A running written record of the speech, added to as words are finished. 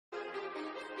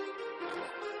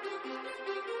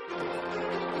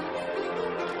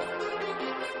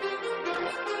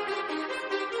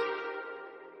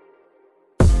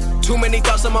Too many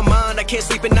thoughts on my mind, I can't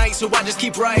sleep at night, so I just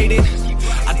keep writing.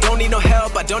 I don't need no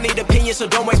help, I don't need opinions, so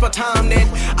don't waste my time then.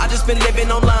 I just been living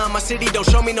online, my city don't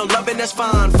show me no love and that's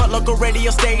fine. Fuck local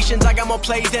radio stations, I got more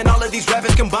plays than all of these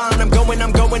rappers combined. I'm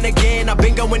going again, I've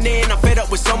been going in, I'm fed up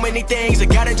with so many things, I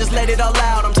gotta just let it all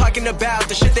out. I'm talking about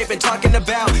the shit they've been talking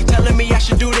about, telling me I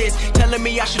should do this, telling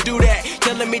me I should do that,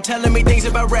 telling me things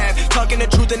about rap, talking the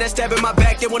truth and that stab in my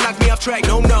back, they will knock me off track.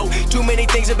 No, too many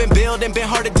things have been building, been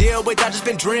hard to deal with, I just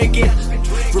been drinking.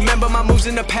 Remember my moves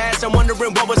in the past, I'm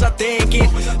wondering what was I thinking.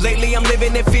 Lately I'm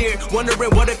living in fear,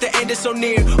 wondering what if the end is so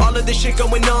near. All of this shit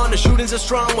going on, the shootings are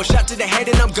strong, one shot to the head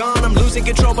and I'm gone. I'm losing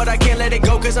control but I can't let it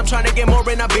go, cause I'm trying to get more.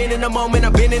 And I've been in the moment,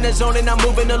 I've been in the zone, and I'm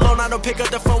moving alone. I don't pick up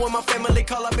the phone when my family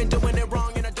call, I've been doing it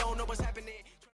wrong.